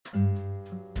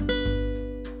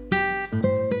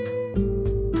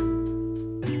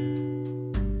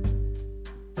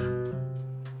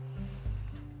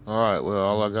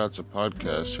all I got's a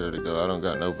podcast here to go. I don't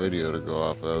got no video to go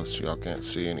off of, so y'all can't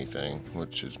see anything,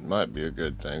 which might be a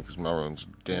good thing, because my room's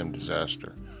a damn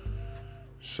disaster.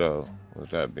 So,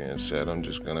 with that being said, I'm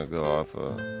just going to go off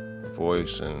a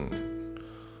voice and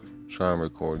try and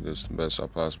record this the best I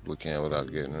possibly can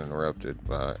without getting interrupted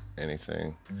by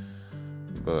anything.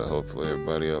 But hopefully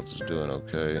everybody else is doing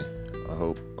okay. I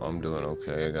hope I'm doing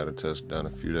okay. I got a test done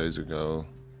a few days ago,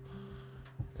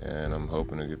 and I'm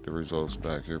hoping to get the results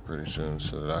back here pretty soon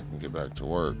so that I can get back to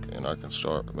work and I can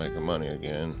start making money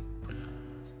again.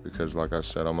 Because like I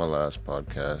said on my last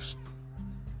podcast,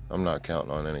 I'm not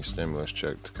counting on any stimulus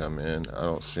check to come in. I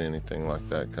don't see anything like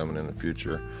that coming in the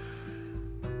future.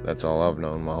 That's all I've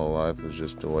known my whole life, is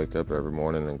just to wake up every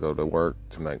morning and go to work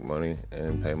to make money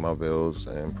and pay my bills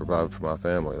and provide for my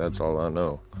family. That's all I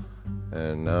know.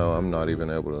 And now I'm not even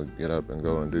able to get up and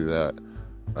go and do that.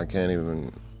 I can't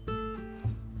even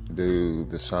do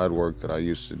the side work that I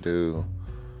used to do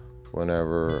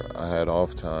whenever I had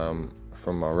off time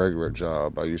from my regular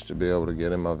job. I used to be able to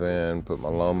get in my van, put my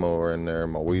lawnmower in there,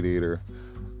 my weed eater,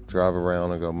 drive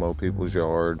around and go mow people's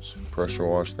yards, pressure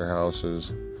wash their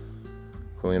houses,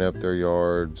 clean up their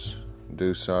yards,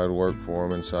 do side work for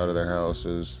them inside of their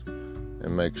houses,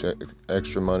 and make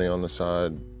extra money on the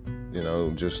side,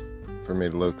 just for me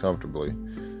to live comfortably.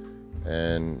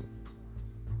 And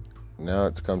now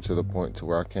it's come to the point to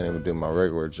where I can't even do my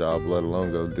regular job, let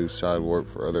alone go do side work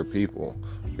for other people,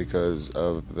 because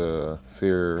of the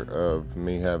fear of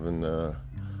me having the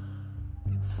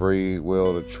free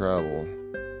will to travel,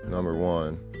 number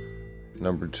one.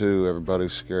 Number two,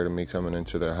 everybody's scared of me coming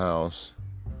into their house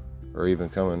or even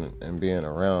coming and being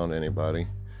around anybody.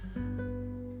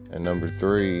 And number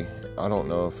three, I don't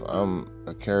know if I'm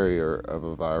a carrier of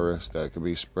a virus that could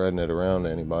be spreading it around to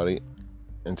anybody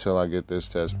until I get this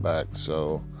test back.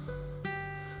 So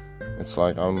it's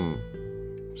like I'm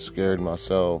scared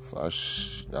myself.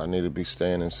 I need to be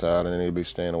staying inside. I need to be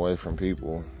staying away from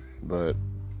people. But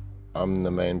I'm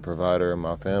the main provider in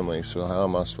my family, so how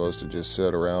am I supposed to just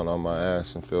sit around on my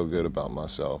ass and feel good about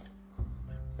myself?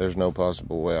 There's no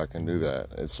possible way I can do that.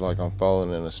 It's like I'm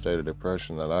falling in a state of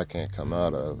depression that I can't come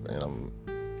out of, and I'm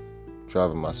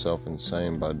driving myself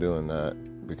insane by doing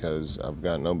that, because I've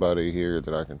got nobody here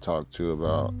that I can talk to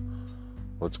about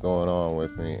what's going on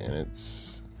with me, and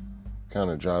it's kind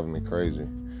of driving me crazy.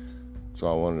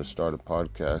 So I wanted to start a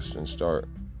podcast and start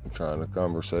trying to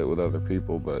conversate with other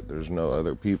people, but there's no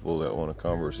other people that want to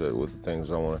conversate with the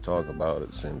things I want to talk about,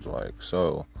 it seems like.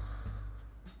 So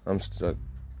I'm stuck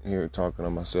here talking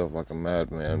to myself like a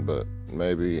madman, but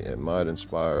maybe it might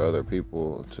inspire other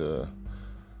people to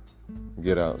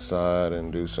get outside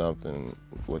and do something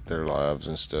with their lives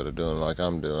instead of doing like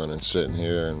I'm doing and sitting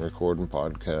here and recording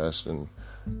podcasts and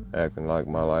acting like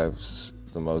my life's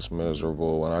the most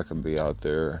miserable when I could be out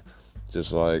there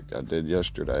just like I did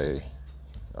yesterday.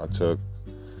 I took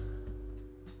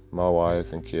my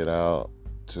wife and kid out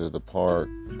to the park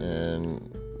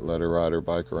and let her ride her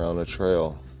bike around the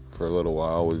trail for a little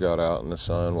while. We got out in the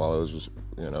sun while it was,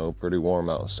 pretty warm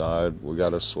outside. We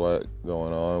got a sweat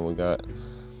going on. We got,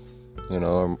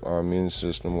 our immune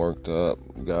system worked up.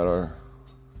 We got our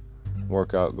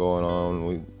workout going on.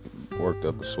 We worked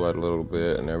up a sweat a little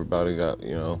bit, and everybody got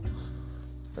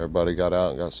out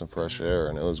and got some fresh air,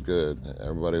 and it was good.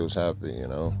 Everybody was happy,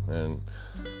 and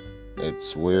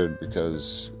it's weird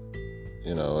because,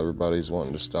 everybody's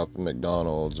wanting to stop at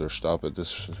McDonald's or stop at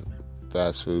this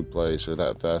fast food place or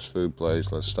that fast food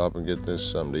place. Let's stop and get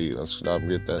this something to eat. Let's stop and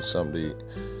get that something to eat.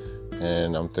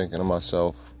 And I'm thinking to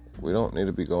myself, we don't need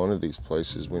to be going to these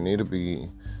places. We need to be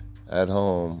at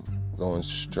home, going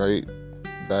straight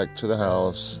back to the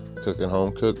house, cooking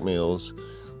home-cooked meals,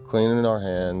 cleaning our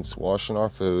hands, washing our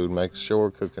food, making sure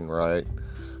we're cooking right,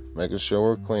 making sure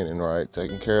we're cleaning right,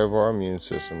 taking care of our immune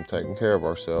system, taking care of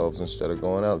ourselves, instead of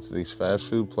going out to these fast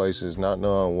food places not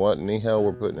knowing what in the hell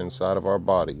we're putting inside of our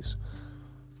bodies.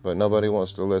 But nobody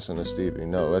wants to listen to Stevie.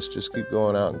 No, let's just keep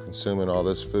going out and consuming all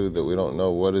this food that we don't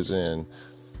know what is in.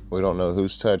 We don't know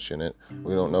who's touching it.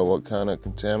 We don't know what kind of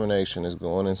contamination is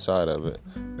going inside of it.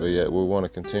 But yet we want to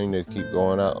continue to keep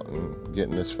going out and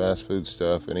getting this fast food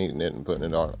stuff and eating it and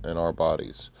putting it in our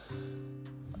bodies.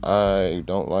 I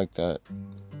don't like that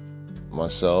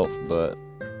myself, but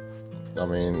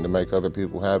to make other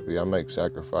people happy, I make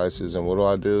sacrifices. And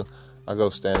what do? I go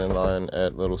stand in line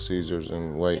at Little Caesars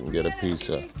and wait and get a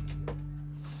pizza.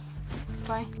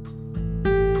 Bye.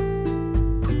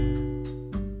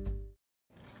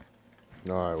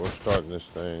 Alright, we're starting this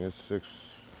thing. It's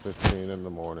 6:15 in the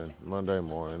morning, Monday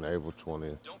morning, April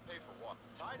 20th.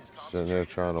 Sitting there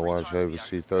trying to watch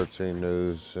ABC 13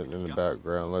 News, sitting in the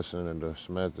background listening to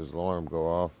Samantha's alarm go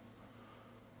off.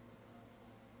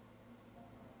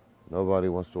 Nobody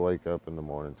wants to wake up in the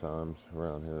morning times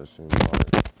around here, it seems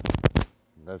like.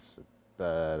 That's a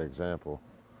bad example.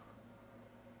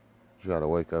 You gotta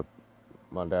wake up.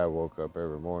 My dad woke up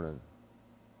every morning.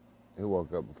 He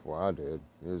woke up before I did.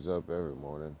 He was up every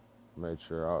morning. Made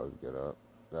sure I would get up.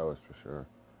 That was for sure.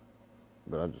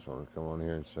 But I just wanted to come on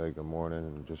here and say good morning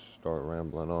and just start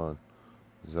rambling on.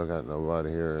 Because I got nobody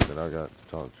here that I got to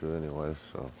talk to anyway.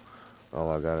 So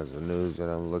all I got is the news that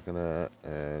I'm looking at.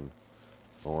 And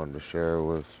I wanted to share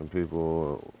with some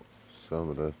people some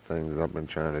of the things I've been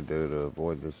trying to do to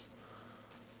avoid this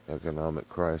economic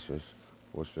crisis,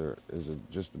 which there is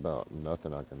just about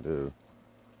nothing I can do.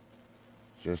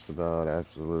 Just about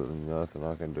absolutely nothing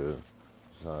I can do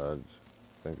besides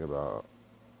think about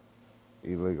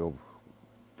illegal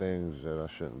things that I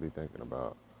shouldn't be thinking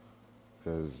about.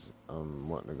 Because I'm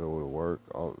wanting to go to work.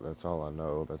 That's all I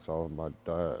know. That's all my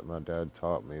dad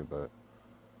taught me. But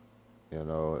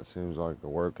it seems like the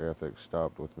work ethic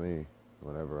stopped with me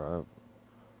whenever I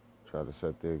try to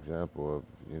set the example of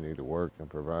you need to work and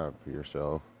provide for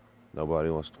yourself. Nobody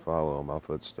wants to follow in my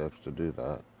footsteps to do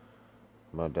that.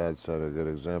 My dad set a good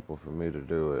example for me to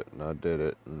do it, and I did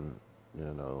it, and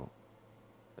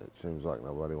it seems like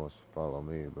nobody wants to follow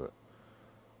me, but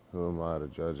who am I to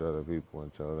judge other people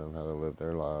and tell them how to live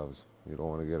their lives? You don't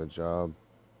want to get a job,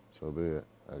 so be it,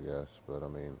 I guess. But I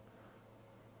mean,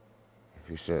 if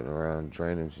you're sitting around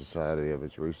draining society of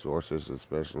its resources,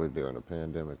 especially during a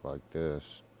pandemic like this,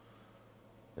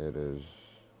 it is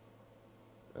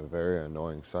a very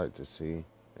annoying sight to see,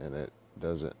 and it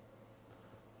doesn't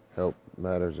help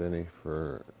matters any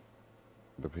for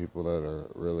the people that are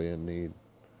really in need.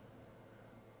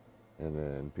 And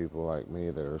then people like me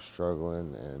that are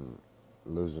struggling and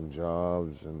losing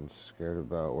jobs and scared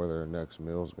about where their next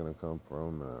meal is going to come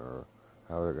from or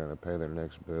how they're going to pay their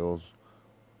next bills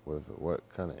with what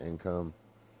kind of income.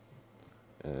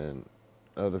 And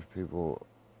other people,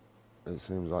 it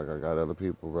seems like I got other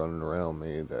people running around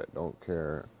me that don't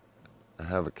care,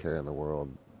 have a care in the world.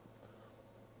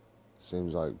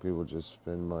 Seems like people just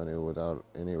spend money without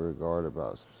any regard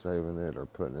about saving it or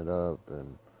putting it up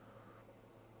and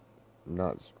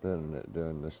not spending it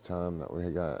during this time that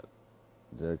we got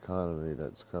the economy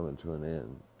that's coming to an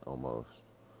end almost.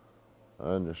 I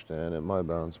understand it might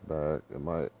bounce back, it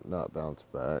might not bounce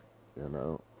back,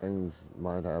 things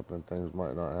might happen, things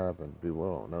might not happen,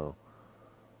 people don't know.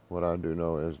 What I do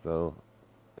know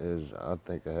is I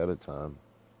think ahead of time.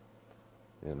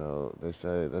 They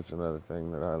say that's another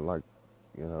thing that I like,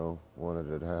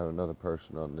 wanted to have another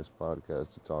person on this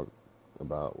podcast to talk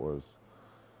about was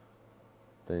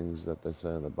things that they say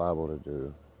in the Bible to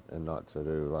do and not to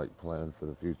do, like plan for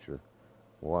the future.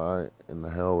 Why in the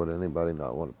hell would anybody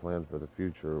not want to plan for the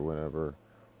future whenever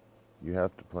you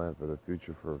have to plan for the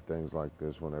future for things like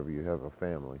this whenever you have a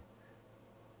family,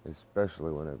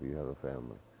 especially whenever you have a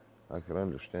family? I could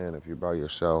understand if you're by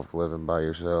yourself, living by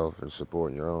yourself and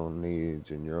supporting your own needs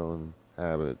and your own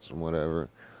habits and whatever,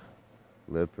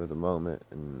 live for the moment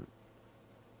and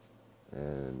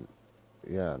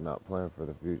yeah, not plan for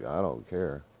the future. I don't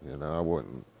care. I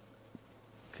wouldn't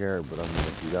care, but I mean,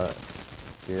 if you got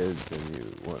kids and you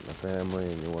want a family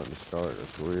and you want to start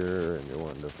a career and you're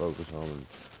wanting to focus on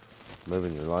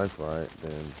living your life right,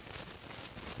 then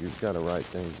you've got to write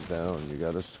things down. You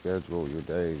got to schedule your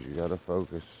days. You got to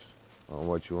focus on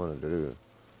what you want to do.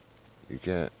 You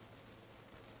can't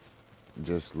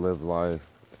just live life,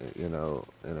 in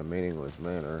a meaningless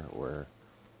manner where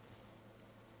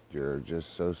you're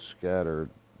just so scattered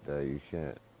that you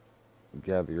can't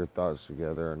gather your thoughts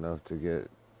together enough to get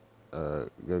a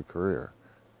good career.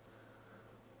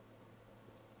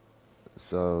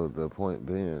 So the point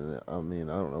being, I mean,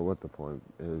 I don't know what the point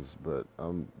is, but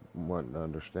I'm wanting to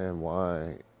understand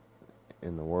why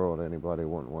in the world anybody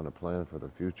wouldn't want to plan for the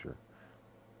future.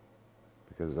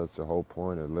 Because that's the whole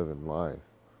point of living life.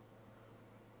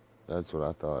 That's what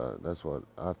I thought. That's what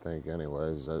I think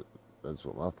anyways. That's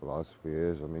what my philosophy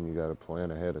is. I mean, you got to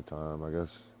plan ahead of time. I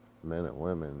guess men and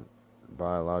women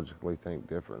biologically think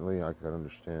differently. I could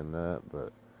understand that,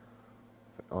 but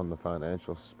on the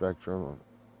financial spectrum,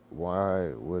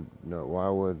 why would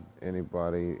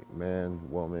anybody, man,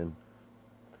 woman,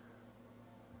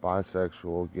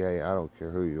 bisexual, gay, I don't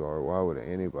care who you are, why would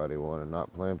anybody want to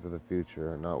not plan for the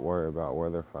future and not worry about where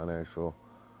their financial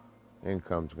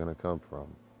income's going to come from?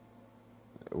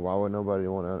 Why would nobody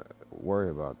want to worry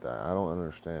about that? I don't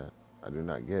understand. I do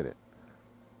not get it.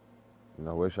 And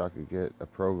I wish I could get a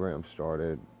program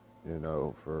started,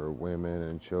 for women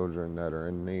and children that are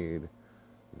in need,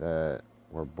 that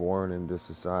were born into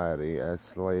society as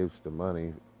slaves to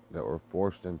money, that were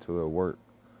forced into a work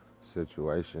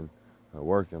situation, a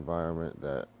work environment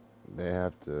that they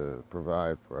have to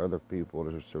provide for other people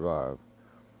to survive.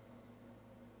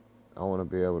 I want to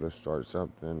be able to start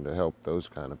something to help those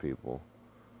kind of people.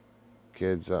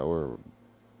 Kids that were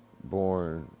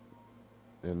born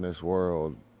in this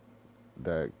world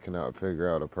that cannot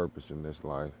figure out a purpose in this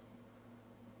life.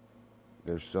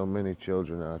 There's so many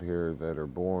children out here that are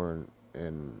born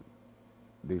in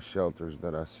these shelters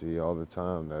that I see all the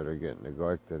time that are getting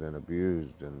neglected and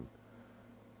abused, and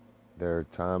their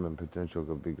time and potential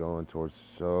could be going towards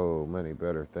so many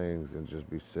better things than just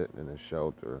be sitting in a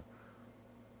shelter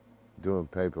doing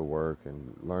paperwork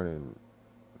and learning,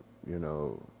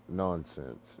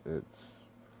 nonsense.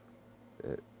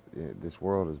 This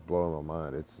world is blowing my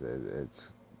mind. It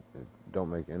don't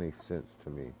make any sense to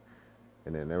me.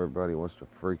 And then everybody wants to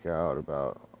freak out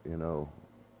about,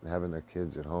 having their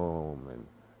kids at home and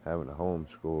having to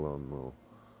homeschool them. Well,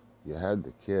 you had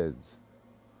the kids,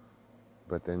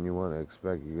 but then you want to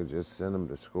expect you could just send them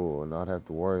to school and not have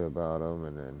to worry about them.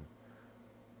 And then,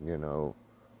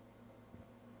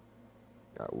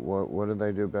 what did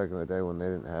they do back in the day when they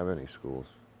didn't have any schools?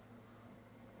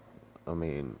 I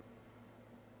mean,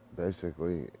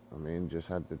 basically, just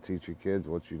have to teach your kids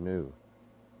what you knew.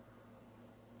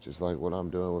 Just like what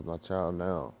I'm doing with my child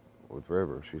now, with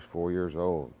River. She's 4 years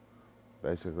old.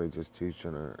 Basically just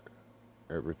teaching her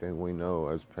everything we know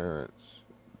as parents,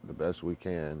 the best we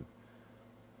can,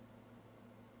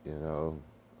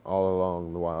 all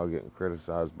along the while getting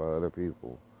criticized by other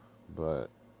people.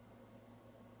 But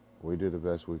we do the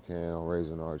best we can on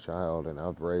raising our child, and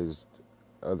I've raised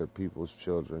other people's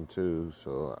children too,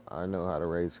 so I know how to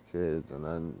raise kids, and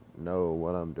I know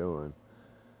what I'm doing.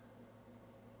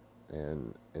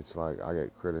 And it's like I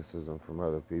get criticism from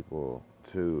other people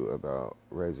too about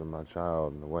raising my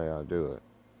child and the way I do it.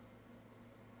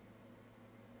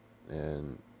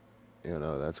 And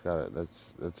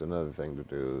that's another thing to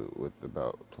do with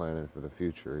about planning for the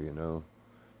future.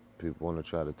 People want to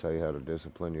try to tell you how to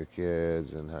discipline your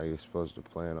kids and how you're supposed to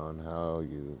plan on how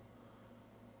you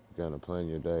gonna plan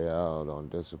your day out on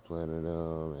disciplining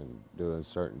them and doing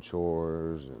certain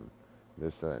chores and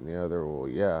this, that, and the other. Well,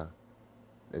 yeah,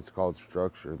 it's called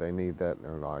structure. They need that in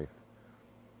their life.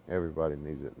 Everybody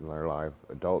needs it in their life.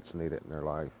 Adults need it in their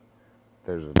life.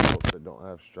 There's adults that don't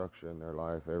have structure in their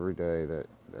life every day, that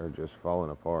they're just falling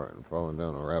apart and falling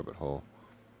down a rabbit hole.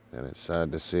 And it's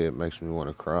sad to see. It makes me want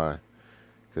to cry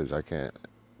because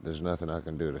there's nothing I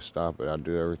can do to stop it. I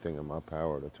do everything in my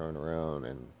power to turn around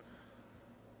and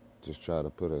just try to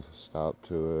put a stop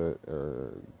to it,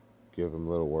 or give them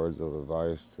little words of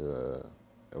advice to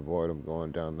avoid them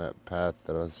going down that path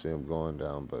that I see them going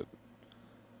down. But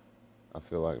I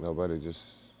feel like nobody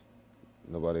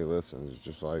listens. It's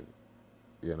just like,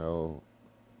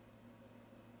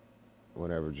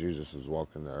 whenever Jesus was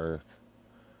walking the earth,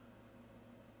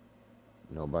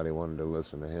 nobody wanted to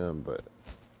listen to him. But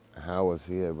how was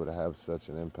he able to have such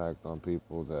an impact on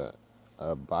people that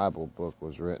a Bible book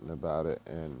was written about it,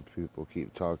 and people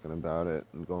keep talking about it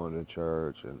and going to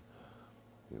church and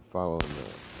following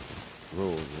the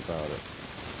rules about it?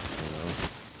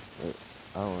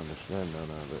 I don't understand none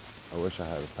of it. I wish I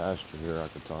had a pastor here I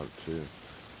could talk to,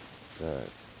 that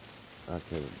I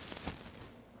could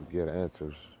get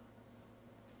answers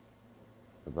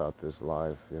about this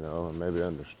life, and maybe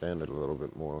understand it a little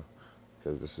bit more,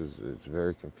 because it's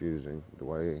very confusing, the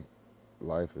way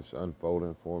life is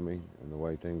unfolding for me and the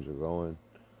way things are going.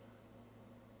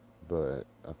 But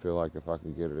I feel like if I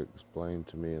could get it explained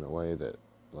to me in a way that,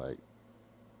 like,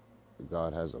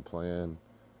 God has a plan,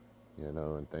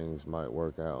 and things might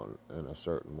work out in a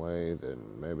certain way, then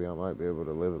maybe I might be able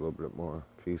to live a little bit more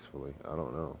peacefully. I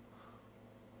don't know.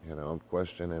 I'm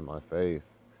questioning my faith,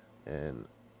 and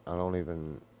I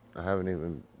haven't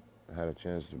even had a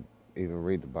chance to even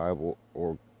read the Bible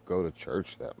or go to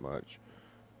church that much.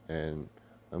 And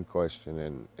I'm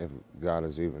questioning if God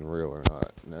is even real or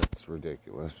not. And that's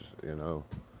ridiculous,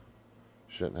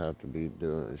 Shouldn't have to be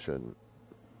doing it. Shouldn't.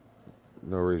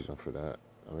 No reason for that.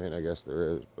 I guess there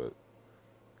is, but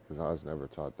because I was never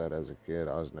taught that as a kid.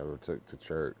 I was never took to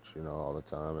church, all the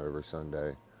time, every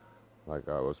Sunday, like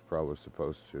I was probably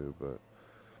supposed to. But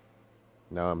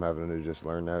now I'm having to just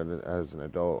learn that as an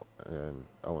adult, and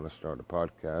I want to start a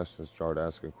podcast and start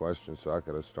asking questions so I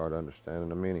could start understanding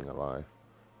the meaning of life.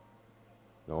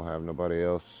 Don't have nobody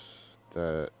else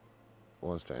that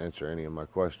wants to answer any of my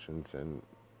questions, and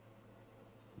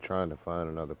trying to find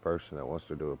another person that wants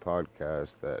to do a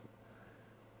podcast that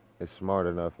is smart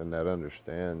enough and that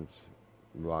understands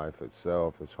life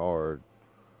itself is hard.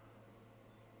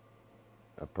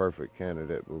 A perfect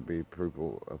candidate would be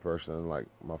a person like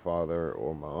my father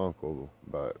or my uncle,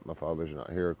 but my father's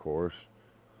not here, of course.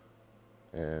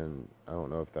 And I don't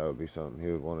know if that would be something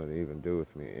he would want to even do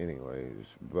with me anyways,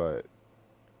 but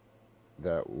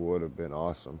that would have been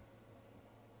awesome.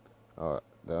 That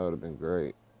would have been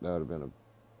great. That would have been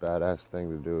a badass thing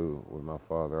to do with my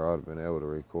father. I would have been able to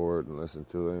record and listen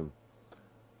to him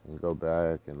and go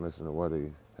back and listen to what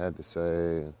he had to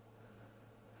say.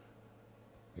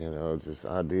 Just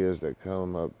ideas that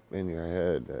come up in your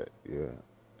head that you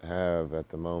have at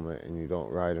the moment and you don't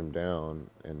write them down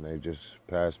and they just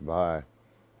pass by.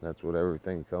 That's what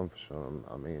everything comes from.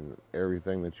 I mean,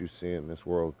 everything that you see in this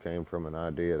world came from an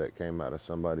idea that came out of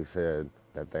somebody's head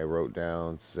that they wrote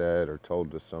down, said, or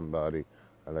told to somebody,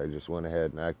 or they just went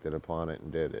ahead and acted upon it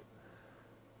and did it.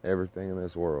 Everything in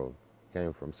this world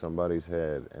came from somebody's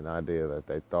head, an idea that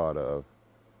they thought of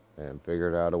and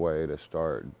figured out a way to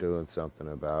start doing something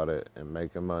about it and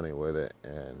making money with it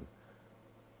and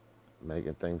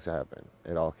making things happen.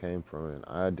 It all came from an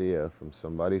idea from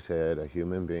somebody's head, a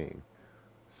human being.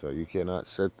 So you cannot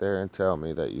sit there and tell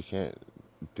me that you can't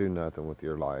do nothing with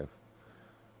your life,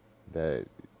 that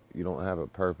you don't have a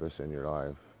purpose in your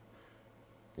life.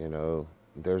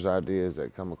 There's ideas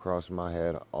that come across my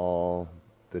head all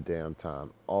the damn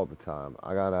time, all the time.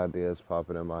 I got ideas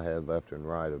popping in my head left and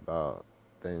right about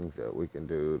things that we can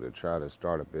do to try to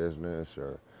start a business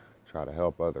or try to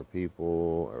help other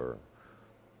people, or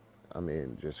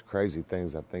just crazy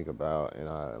things I think about, and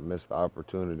I miss the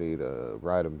opportunity to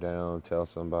write them down, tell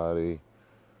somebody,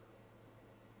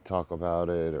 talk about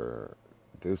it, or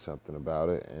do something about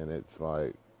it. And it's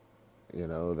like,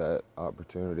 that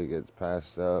opportunity gets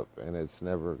passed up and it's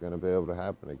never going to be able to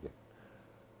happen again.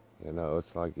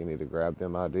 It's like you need to grab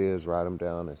them ideas, write them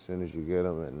down as soon as you get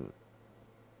them, and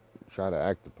try to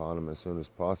act upon them as soon as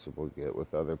possible. Get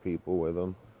with other people with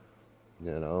them,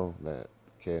 that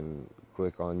can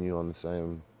click on you on the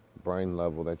same brain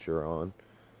level that you're on,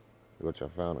 which I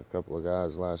found a couple of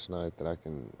guys last night that I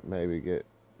can maybe get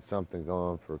something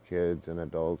going for kids and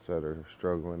adults that are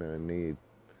struggling and in need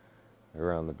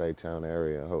around the Baytown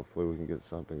area. Hopefully we can get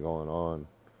something going on.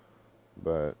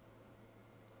 But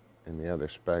in the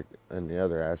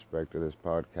other aspect of this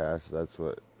podcast, that's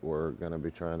what we're going to be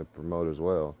trying to promote as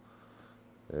well,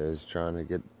 is trying to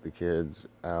get the kids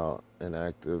out and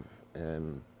active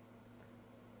and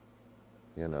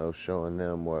showing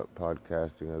them what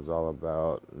podcasting is all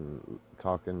about and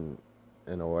talking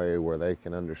in a way where they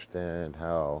can understand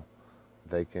how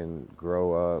they can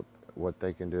grow up, what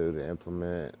they can do to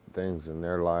implement things in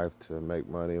their life to make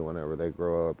money whenever they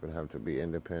grow up and have to be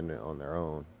independent on their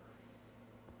own.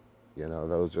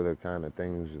 Those are the kind of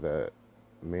things that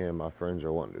me and my friends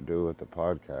are wanting to do with the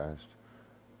podcast.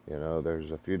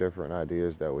 There's a few different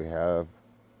ideas that we have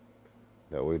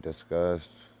that we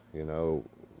discussed.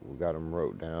 We got them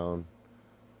wrote down.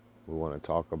 We want to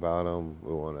talk about them.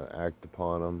 We want to act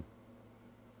upon them.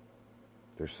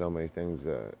 There's so many things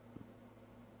that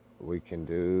we can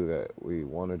do, that we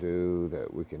want to do,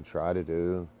 that we can try to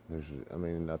do. There's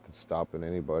nothing stopping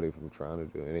anybody from trying to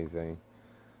do anything.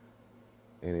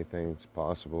 Anything's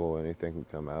possible. Anything can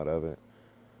come out of it.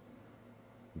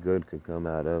 Good could come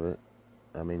out of it.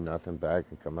 Nothing bad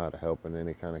can come out of helping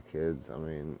any kind of kids.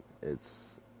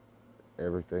 It's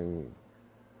everything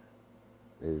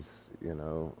is,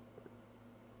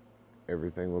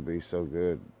 everything will be so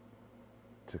good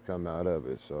to come out of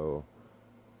it. So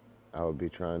I would be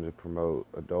trying to promote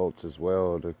adults as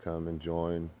well to come and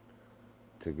join,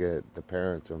 to get the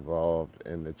parents involved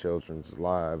in the children's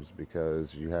lives,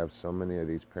 because you have so many of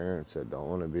these parents that don't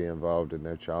want to be involved in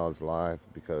their child's life,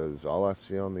 because all I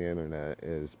see on the internet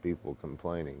is people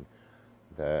complaining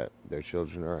that their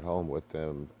children are at home with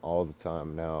them all the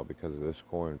time now because of this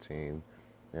quarantine,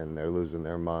 and they're losing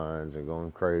their minds and going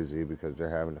crazy because they're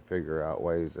having to figure out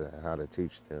ways of how to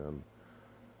teach them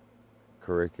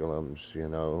curriculums,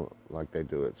 like they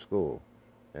do at school.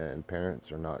 And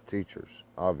parents are not teachers,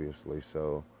 obviously,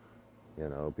 so,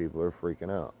 people are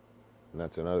freaking out. And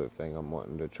that's another thing I'm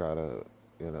wanting to try to,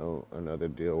 another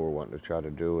deal we're wanting to try to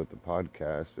do with the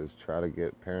podcast is try to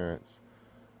get parents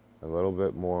a little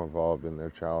bit more involved in their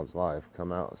child's life.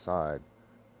 Come outside,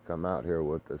 come out here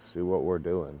with us, see what we're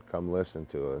doing, come listen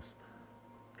to us.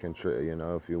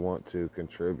 If you want to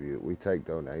contribute, we take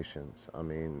donations.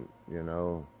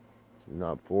 It's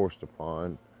not forced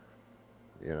upon.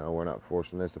 We're not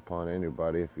forcing this upon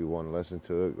anybody. If you want to listen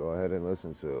to it, go ahead and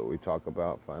listen to it. We talk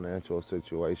about financial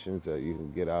situations that you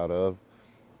can get out of.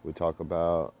 We talk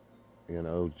about,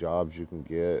 jobs you can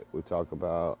get. We talk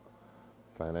about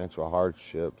financial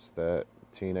hardships that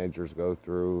teenagers go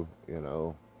through.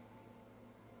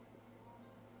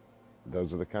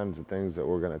 Those are the kinds of things that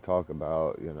we're going to talk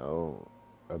about.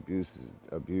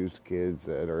 Abused kids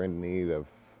that are in need of,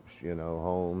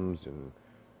 homes and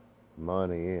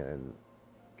money, and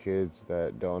kids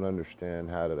that don't understand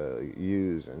how to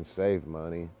use and save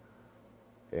money.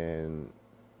 And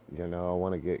I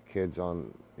want to get kids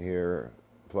on here,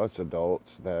 plus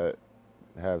adults that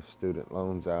have student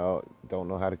loans out, don't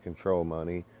know how to control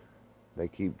money. They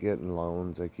keep getting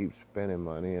loans, they keep spending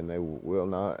money, and they will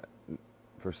not,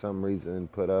 for some reason,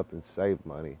 put up and save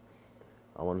money.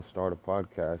 I want to start a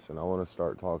podcast, and I want to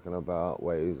start talking about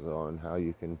ways on how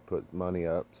you can put money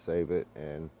up, save it,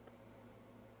 and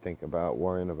think about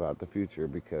worrying about the future,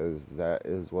 because that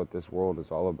is what this world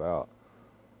is all about.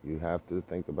 You have to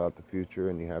think about the future,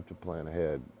 and you have to plan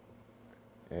ahead.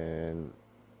 And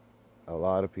a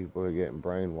lot of people are getting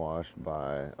brainwashed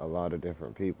by a lot of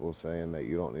different people saying that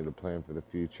you don't need to plan for the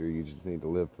future, you just need to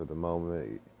live for the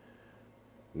moment.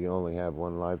 You only have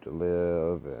one life to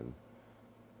live, and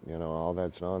all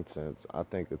that's nonsense. I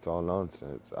think it's all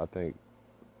nonsense. I think,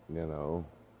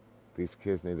 these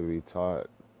kids need to be taught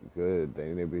good. They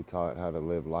need to be taught how to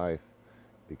live life,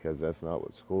 because that's not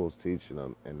what school's teaching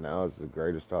them. And now is the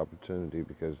greatest opportunity,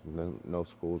 because no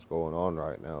school's going on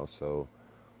right now. So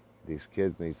these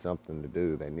kids need something to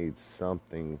do. They need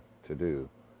something to do,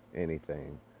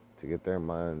 anything, to get their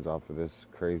minds off of this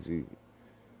crazy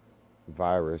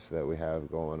virus that we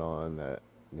have going on that,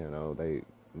 they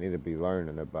need to be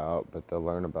learning about, but they'll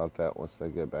learn about that once they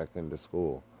get back into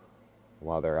school.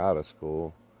 While they're out of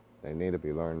school, they need to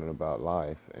be learning about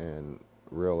life and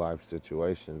real life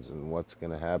situations and what's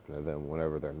going to happen to them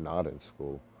whenever they're not in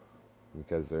school,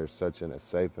 because they're such in a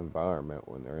safe environment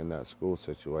when they're in that school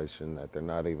situation that they're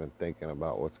not even thinking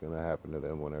about what's going to happen to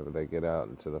them whenever they get out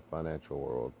into the financial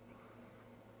world.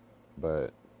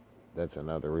 But that's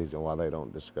another reason why they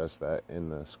don't discuss that in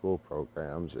the school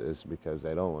programs, is because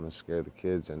they don't want to scare the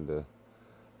kids into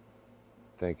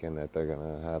thinking that they're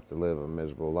going to have to live a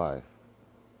miserable life,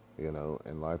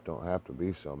 and life don't have to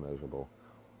be so miserable.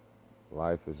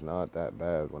 Life is not that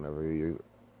bad whenever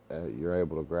you're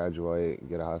able to graduate,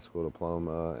 get a high school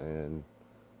diploma, and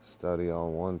study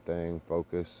on one thing,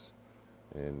 focus,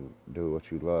 and do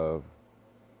what you love.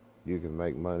 You can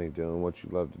make money doing what you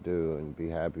love to do and be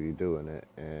happy doing it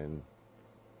and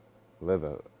live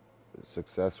a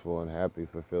successful and happy,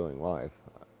 fulfilling life.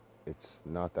 It's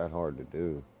not that hard to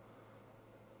do.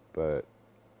 But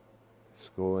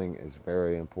schooling is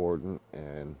very important,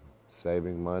 and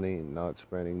saving money, not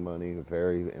spending money,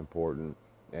 very important.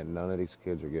 And none of these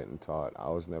kids are getting taught. I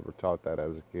was never taught that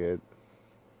as a kid.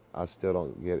 I still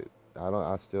don't get it.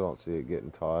 I still don't see it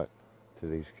getting taught to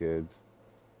these kids.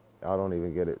 I don't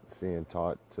even get it seeing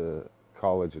taught to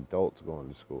college adults going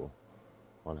to school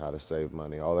on how to save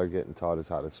money. All they're getting taught is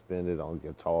how to spend it on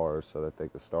guitars so that they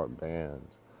can start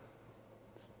bands.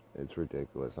 It's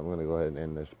ridiculous. I'm going to go ahead and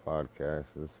end this podcast.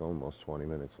 It's almost 20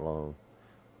 minutes long.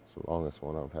 It's the longest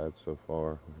one I've had so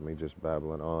far, with me just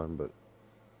babbling on, but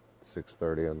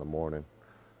 6:30 in the morning,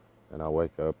 and I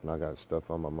wake up and I got stuff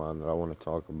on my mind that I want to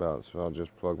talk about, so I'll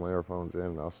just plug my earphones in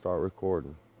and I'll start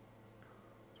recording.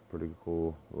 It's a pretty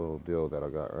cool little deal that I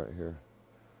got right here.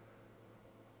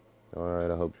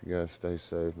 Alright, I hope you guys stay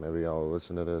safe. Maybe y'all will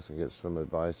listen to this and get some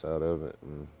advice out of it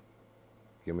and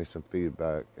give me some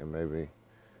feedback, and maybe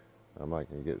I might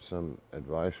can get some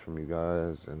advice from you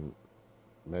guys and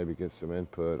maybe get some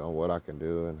input on what I can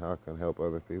do and how I can help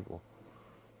other people.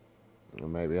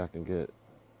 And maybe I can get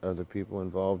other people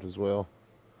involved as well.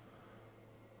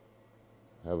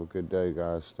 Have a good day,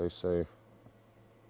 guys. Stay safe.